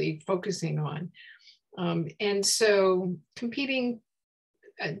mostly focusing on. And so competing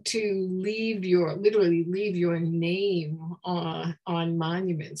to literally leave your name on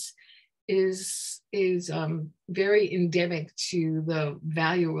monuments is very endemic to the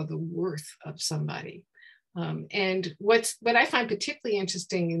value or the worth of somebody. And what I find particularly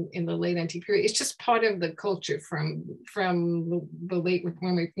interesting in the late antique period, it's just part of the culture from the late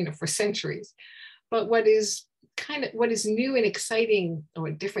Roman, for centuries. But what is new and exciting or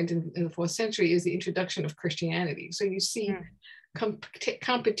different in the 4th century is the introduction of Christianity. So you see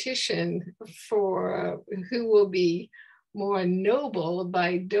competition for who will be more noble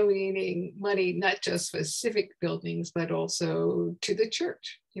by donating money, not just for civic buildings, but also to the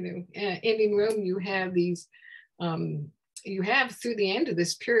church. And in Rome, you have these, you have through the end of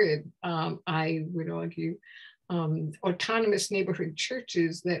this period, I would argue, autonomous neighborhood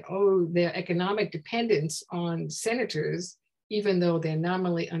churches that owe their economic dependence on senators, even though they're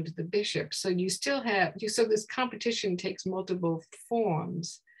nominally under the bishop. So you still have, so this competition takes multiple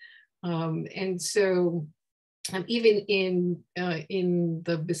forms. And so even in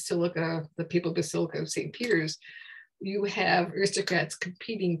the basilica, the papal basilica of St. Peter's, you have aristocrats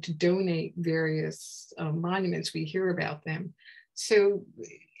competing to donate various monuments. We hear about them. So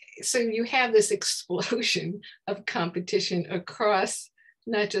you have this explosion of competition across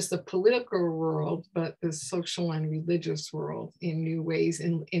not just the political world, but the social and religious world in new ways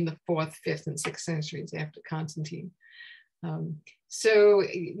in the 4th, 5th, and 6th centuries after Constantine. So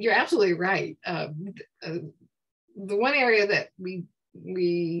you're absolutely right. The one area that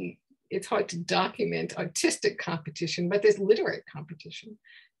it's hard to document artistic competition, but there's literary competition.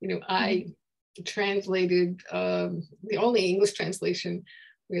 I translated the only English translation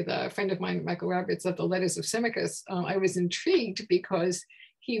with a friend of mine, Michael Roberts, of the Letters of Symmachus. I was intrigued because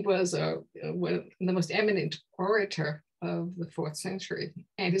he was one of the most eminent orator of the 4th century.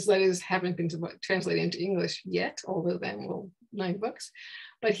 And his letters haven't been translated into English yet, although then 9 books.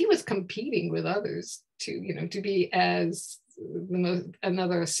 But he was competing with others to be as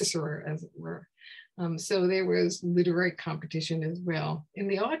another Cicero, as it were. So there was literary competition as well. In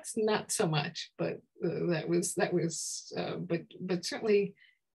the arts, not so much, but but certainly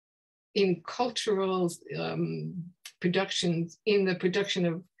in cultural productions, in the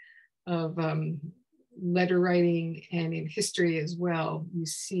production of letter writing and in history as well, you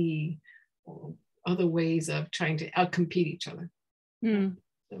see other ways of trying to outcompete each other. So.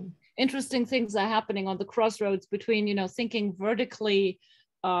 Interesting things are happening on the crossroads between, thinking vertically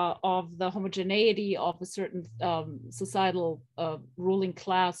of the homogeneity of a certain societal ruling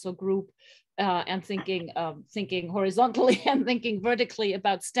class or group, and thinking horizontally and thinking vertically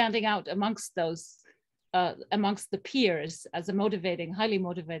about standing out amongst those, amongst the peers as a highly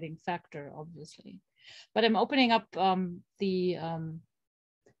motivating factor, obviously. But I'm opening up the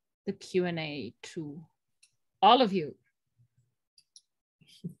Q&A to all of you.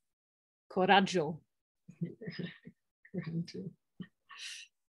 Coraggio.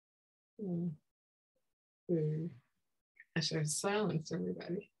 I should have silenced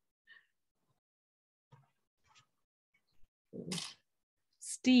everybody.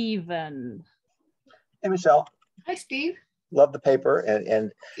 Stephen. Hey, Michelle. Hi, Steve. Love the paper.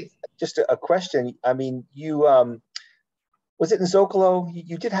 And just a question. I mean, you, was it in Zocalo?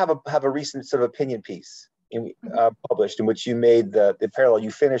 You did have a recent sort of opinion piece published in which you made the parallel you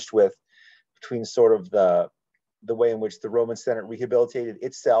finished with between sort of the way in which the Roman Senate rehabilitated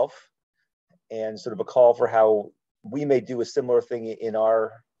itself and sort of a call for how we may do a similar thing in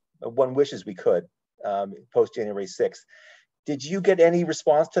our, one wishes we could, post January 6th. Did you get any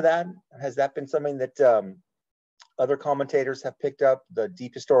response to that? Has that been something that other commentators have picked up, the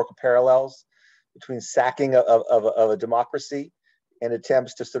deep historical parallels between sacking of a democracy and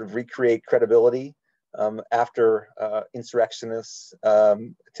attempts to sort of recreate credibility after insurrectionists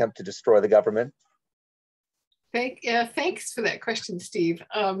attempt to destroy the government? Thanks for that question, Steve.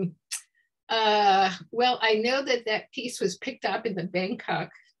 Well, I know that piece was picked up in the Bangkok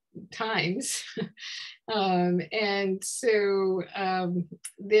Times. And so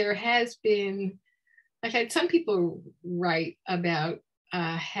there has been, I've had some people write about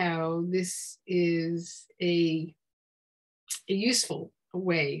how this is a useful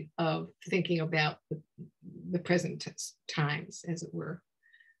way of thinking about the present times, as it were.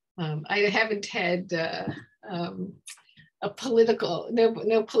 I haven't had a political,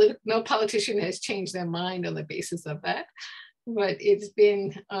 no politician has changed their mind on the basis of that, but it's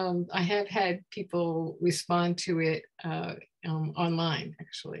been, I have had people respond to it online,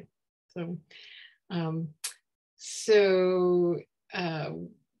 actually. So,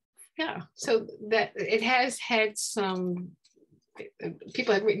 yeah, so that it has had some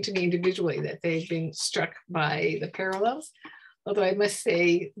people have written to me individually that they've been struck by the parallels. Although I must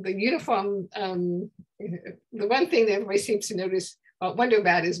say the uniform, the one thing that everybody seems to notice, wonder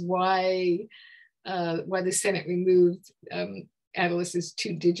about is why the Senate removed Attilus's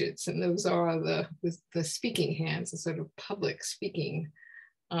 2 digits, and those are the speaking hands, the sort of public speaking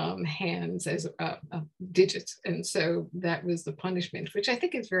hands as digits. And so that was the punishment, which I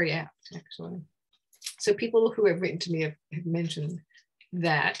think is very apt, actually. So people who have written to me have mentioned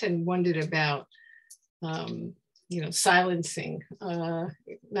that and wondered about, silencing,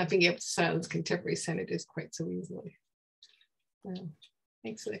 not being able to silence contemporary senators quite so easily.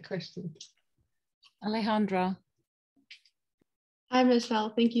 Thanks for that question. Alejandra. Hi,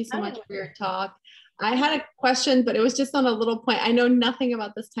 Michele. Thank you so much for your talk. I had a question, but it was just on a little point. I know nothing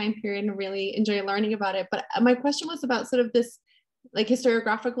about this time period and really enjoy learning about it. But my question was about sort of this like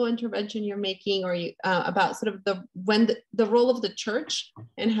historiographical intervention you're making, or about sort of the role of the church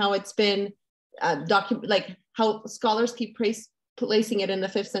and how it's been like how scholars keep placing it in the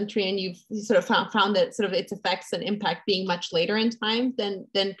 5th century, and you sort of found that sort of its effects and impact being much later in time than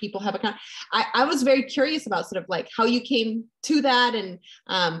people have account. I was very curious about sort of like how you came to that, and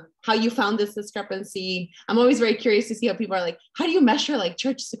how you found this discrepancy. I'm always very curious to see how people are like, how do you measure like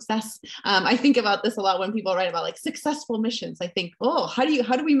church success? I think about this a lot when people write about like successful missions. I think, oh, how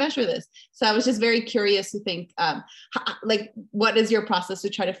do we measure this? So I was just very curious to think, like, what is your process to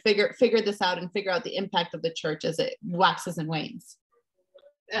try to figure this out and figure out the impact of the church as it waxes and wanes?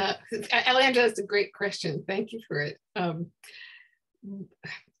 Alejandra, that's a great question. Thank you for it.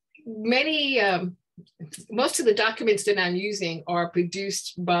 Most of the documents that I'm using are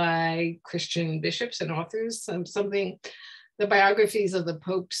produced by Christian bishops and authors. The biographies of the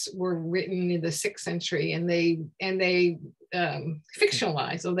popes were written in the 6th century, and they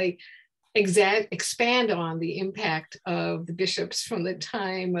fictionalize, or they expand on the impact of the bishops from the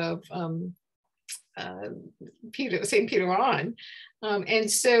time of St. Peter on.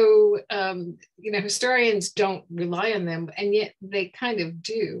 And so, historians don't rely on them, and yet they kind of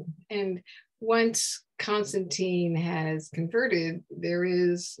do. And once Constantine has converted, there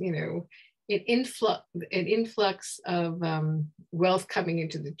is, an influx of wealth coming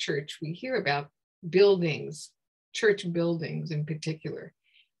into the church. We hear about buildings, church buildings in particular,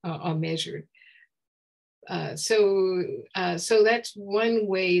 are measured. So that's one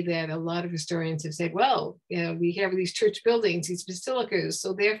way that a lot of historians have said, well, we have these church buildings, these basilicas,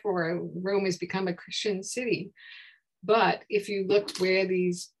 so therefore Rome has become a Christian city. But if you look where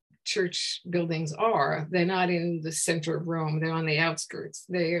these church buildings are, they're not in the center of Rome, they're on the outskirts.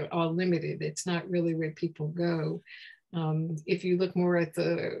 They are limited. It's not really where people go. If you look more at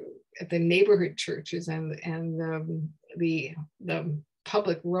the neighborhood churches and the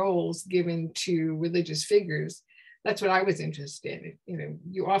public roles given to religious figures, that's what I was interested in.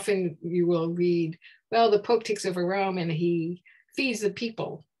 You will read, well, the Pope takes over Rome and he feeds the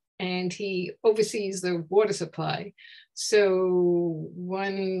people and he oversees the water supply. So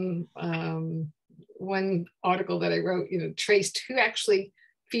one article that I wrote, traced who actually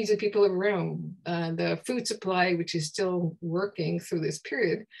feeds the people of Rome. The food supply, which is still working through this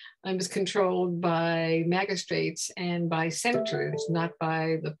period, is controlled by magistrates and by senators, not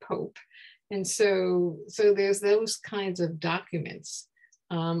by the Pope. And so there's those kinds of documents.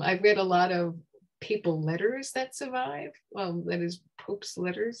 I've read a lot of papal letters that survive, that is Pope's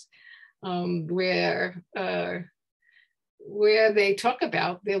letters, where they talk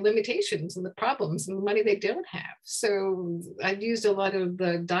about their limitations and the problems and the money they don't have. So I've used a lot of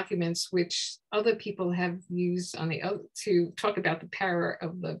the documents which other people have used to talk about the power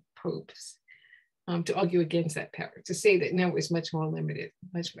of the popes, to argue against that power, to say that no, it was much more limited,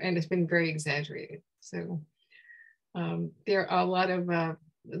 and it's been very exaggerated. So there are a lot of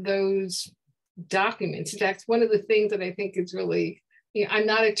those documents. In fact, one of the things that I think is really, I'm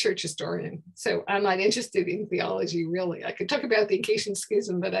not a church historian, so I'm not interested in theology, really. I could talk about the Acacian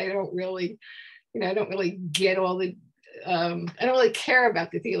Schism, but I don't really get all the, I don't really care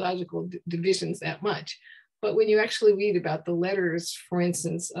about the theological divisions that much. But when you actually read about the letters, for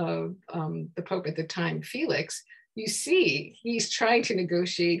instance, of the Pope at the time, Felix, you see he's trying to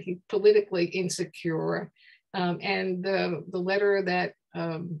negotiate, he's politically insecure. And the letter that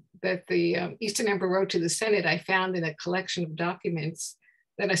the Eastern Emperor wrote to the Senate, I found in a collection of documents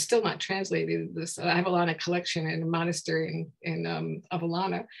that are still not translated. This Avellana collection in a monastery in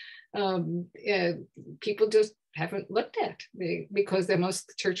Avellana. People just haven't looked at because they're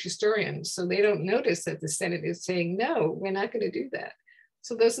most church historians. So they don't notice that the Senate is saying, no, we're not going to do that.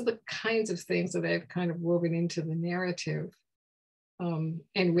 So those are the kinds of things that I've kind of woven into the narrative and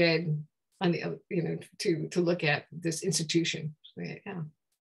read on the, to look at this institution. Yeah,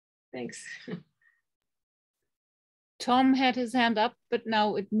 thanks. Tom had his hand up, but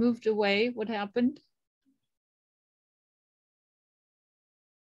now it moved away. What happened?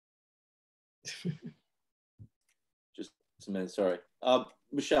 Just a minute, sorry.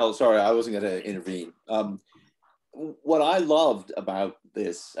 Michele, sorry, I wasn't going to intervene. What I loved about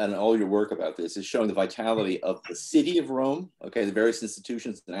this and all your work about this is showing the vitality of the city of Rome, okay, the various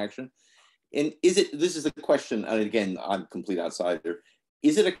institutions in action. And this is a question, and again, I'm a complete outsider.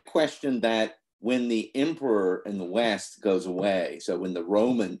 Is it a question that when the emperor in the West goes away, so when the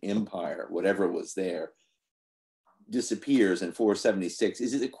Roman Empire, whatever was there, disappears in 476,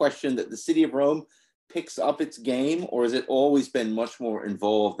 is it a question that the city of Rome picks up its game, or has it always been much more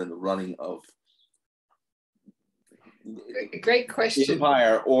involved in the running of great question. The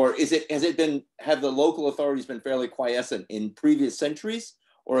empire, or have the local authorities been fairly quiescent in previous centuries,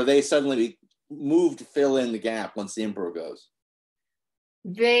 or are they suddenly moved to fill in the gap once the emperor goes?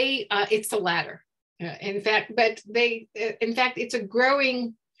 It's the latter. In fact, it's a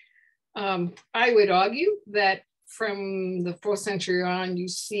growing, I would argue that from the 4th century on, you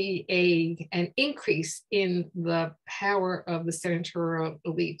see an increase in the power of the senatorial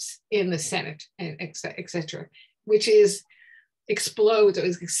elites in the Senate, and et cetera, which is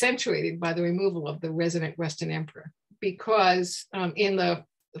accentuated by the removal of the resident Western emperor. Because in the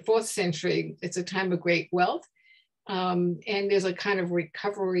 4th century, it's a time of great wealth, and there's a kind of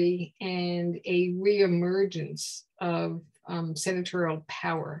recovery and a reemergence of senatorial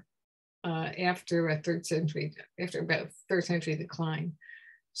power after about 3rd century decline.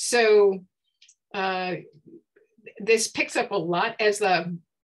 So this picks up a lot as the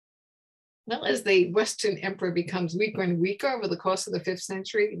Western emperor becomes weaker and weaker over the course of the 5th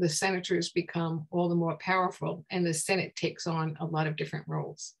century. The senators become all the more powerful, and the Senate takes on a lot of different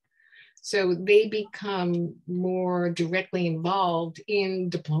roles. So they become more directly involved in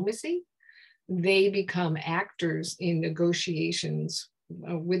diplomacy. They become actors in negotiations.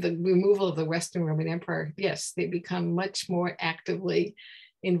 With the removal of the Western Roman Empire, yes, they become much more actively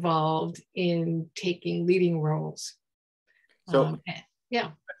involved in taking leading roles. So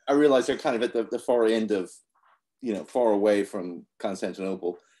yeah, I realize they're kind of at the far end of, far away from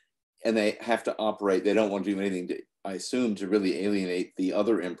Constantinople, and they have to operate. They don't want to do anything to, I assume, to really alienate the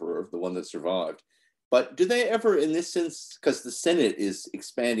other emperor, the one that survived. But do they ever, in this sense, because the Senate is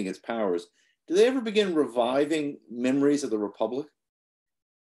expanding its powers, do they ever begin reviving memories of the Republic?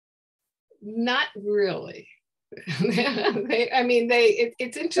 Not really. It's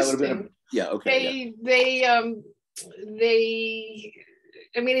interesting.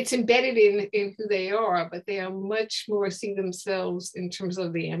 It's embedded in who they are, but they are much more see themselves in terms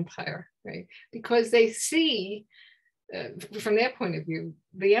of the empire, right? Because they see, from their point of view,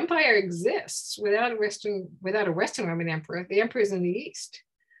 the empire exists without a Western Roman emperor. The emperor is in the East,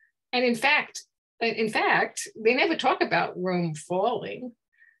 and in fact, they never talk about Rome falling.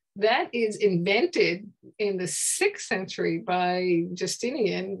 That is invented in the 6th century by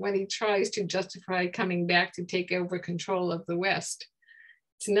Justinian when he tries to justify coming back to take over control of the West.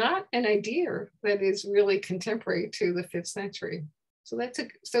 It's not an idea that is really contemporary to the 5th century.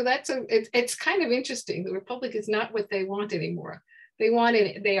 It's kind of interesting. The Republic is not what they want anymore. They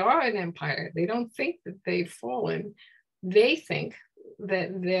are an empire. They don't think that they've fallen. They think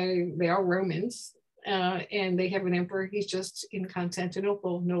that they are Romans. And they have an emperor. He's just in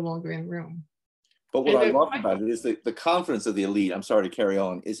Constantinople, no longer in Rome. But what I love about it is the confidence of the elite. I'm sorry to carry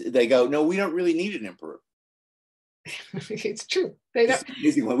on. Is they go, no, we don't really need an emperor. It's true. They don't. It's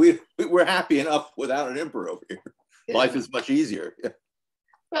easy one. We're happy enough without an emperor over here. Yeah. Life is much easier. Yeah.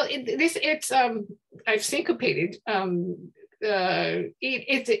 Well, I've syncopated.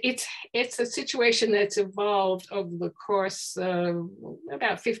 It's a situation that's evolved over the course of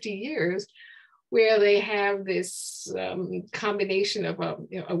about 50 years. Where they have this combination of a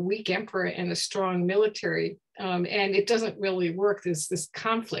weak emperor and a strong military, and it doesn't really work. There's this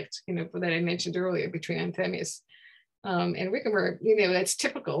conflict, that I mentioned earlier between Anthemius and Wickenburg. That's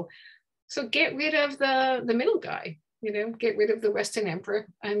typical. So get rid of the middle guy. Get rid of the Western emperor,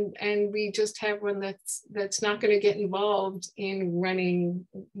 and we just have one that's not going to get involved in running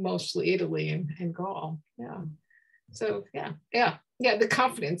mostly Italy and Gaul. Yeah. So yeah, the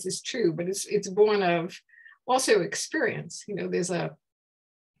confidence is true, but it's born of also experience. There's a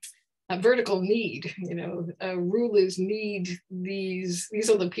vertical need. Rulers need these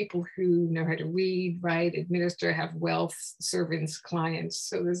are the people who know how to read, write, administer, have wealth, servants, clients.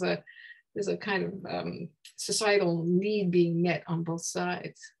 So there's a kind of societal need being met on both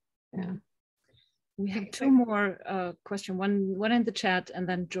sides. Yeah. We have two more questions. One in the chat, and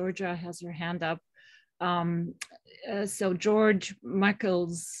then Georgia has her hand up. So George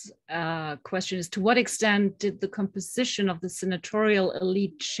Michael's question is, to what extent did the composition of the senatorial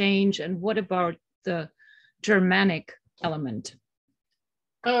elite change, and what about the Germanic element?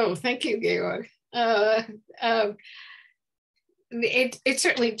 Oh, thank you, Georg. It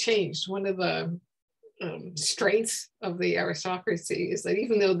certainly changed. One of the strengths of the aristocracy is that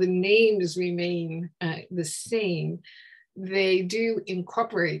even though the names remain the same, they do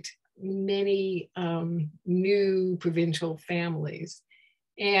incorporate many new provincial families.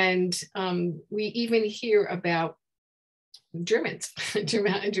 And we even hear about Germanic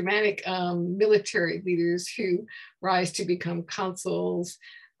military leaders who rise to become consuls.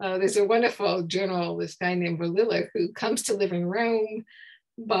 There's a wonderful general, this guy named Verlilla, who comes to live in Rome,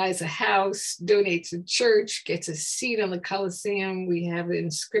 buys a house, donates a church, gets a seat on the Colosseum. We have an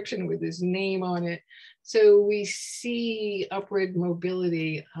inscription with his name on it. So we see upward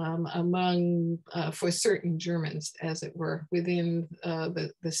mobility among, for certain Germans, as it were, within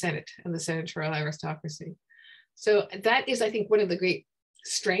the Senate and the senatorial aristocracy. So that is, I think, one of the great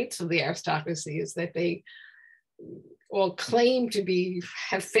strengths of the aristocracy, is that they all claim to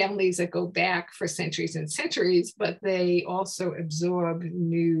have families that go back for centuries and centuries, but they also absorb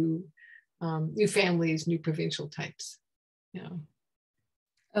new families, new provincial types. Yeah.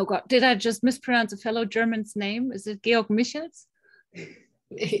 Oh God, did I just mispronounce a fellow German's name? Is it Georg Michels?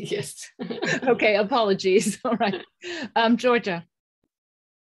 Yes. Okay, apologies. All right. Georgia.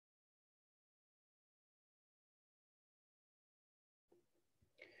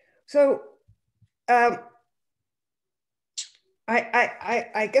 So I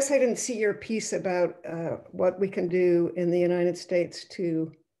guess I didn't see your piece about what we can do in the United States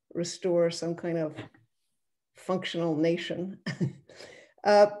to restore some kind of functional nation.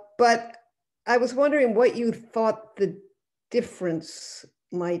 But I was wondering what you thought the difference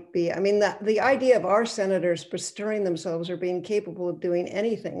might be. I mean, the idea of our senators bestirring themselves or being capable of doing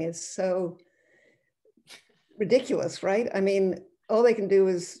anything is so ridiculous, right? I mean, all they can do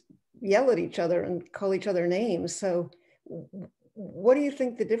is yell at each other and call each other names. So what do you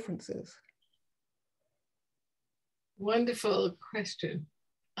think the difference is? Wonderful question.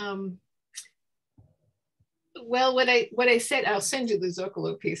 Well, what I said, I'll send you the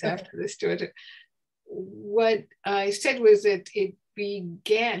Zocalo piece after this, Georgia. What I said was that it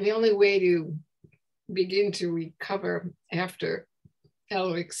began, the only way to begin to recover after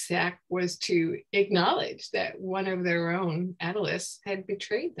Elric's sack was to acknowledge that one of their own Attalus had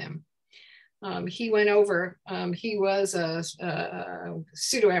betrayed them. He went over, he was a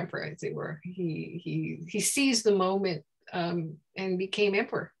pseudo-emperor, as it were. He seized the moment and became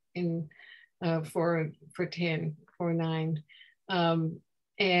emperor in 409,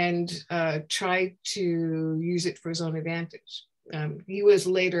 and tried to use it for his own advantage. He was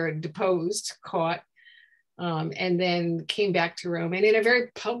later deposed, caught, and then came back to Rome, and in a very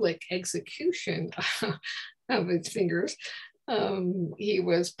public execution of his fingers, he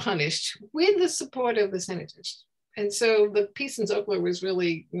was punished with the support of the senators. And so the peace in Zocalo was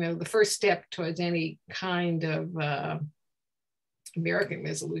really, the first step towards any kind of American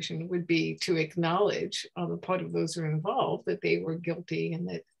resolution would be to acknowledge on the part of those who are involved that they were guilty and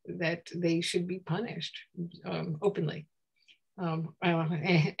that they should be punished openly. And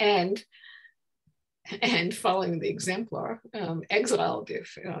following the exemplar, exiled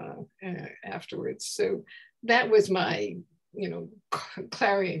if afterwards. So that was my,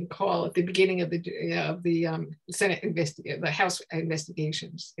 clarion call at the beginning of the Senate the House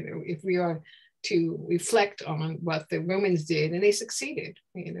investigations. If we are to reflect on what the Romans did, and they succeeded.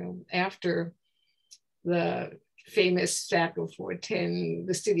 After the famous sack of 410,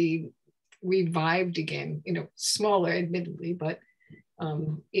 the city revived again. Smaller, admittedly, but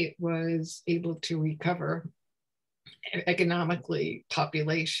it was able to recover economically,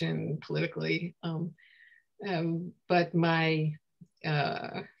 population, politically. But my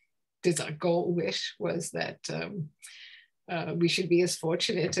wish was that we should be as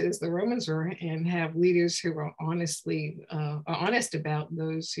fortunate as the Romans were and have leaders who are honest about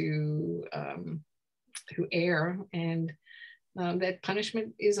those who err, and that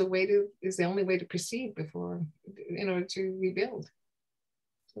punishment is the only way to proceed before, in order to rebuild.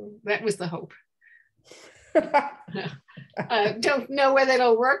 So that was the hope. Don't know whether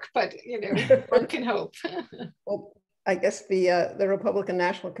it'll work, but one can hope. Well, I guess the Republican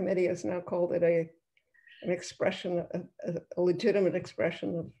National Committee has now called it an expression, a legitimate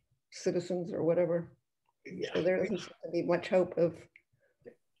expression of citizens or whatever. Yeah. So there doesn't seem to be much hope of.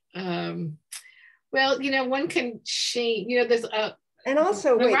 Well, one can change. There's and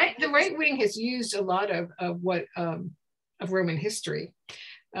also the right wing has used a lot of Roman history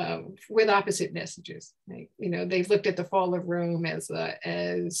with opposite messages. Right? You know, they've looked at the fall of Rome as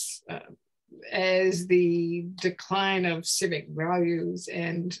the decline of civic values,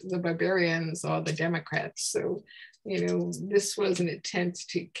 and the barbarians are the Democrats. So, you know, this was an attempt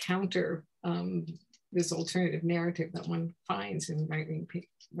to counter this alternative narrative that one finds in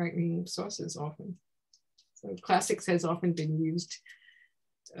right-wing sources often. So classics has often been used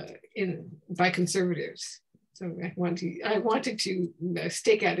by conservatives. So I wanted to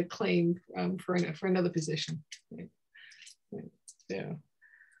stake out a claim for another position. Yeah.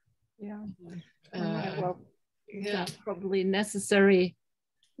 Yeah. Well, yeah. Probably necessary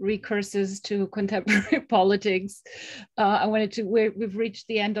recurses to contemporary politics. We've reached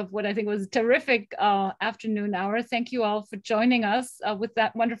the end of what I think was a terrific afternoon hour. Thank you all for joining us with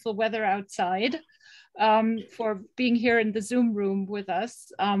that wonderful weather outside, for being here in the Zoom room with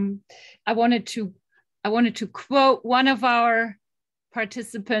us. I wanted to quote one of our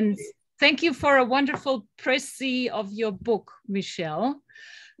participants. Thank you for a wonderful précis of your book, Michele.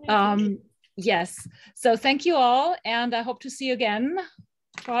 Yes, so thank you all, and I hope to see you again,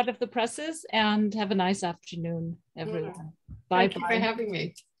 part of the presses, and have a nice afternoon, everyone. Bye. Thank you for having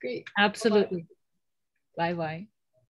me. Great. Absolutely. Bye-bye.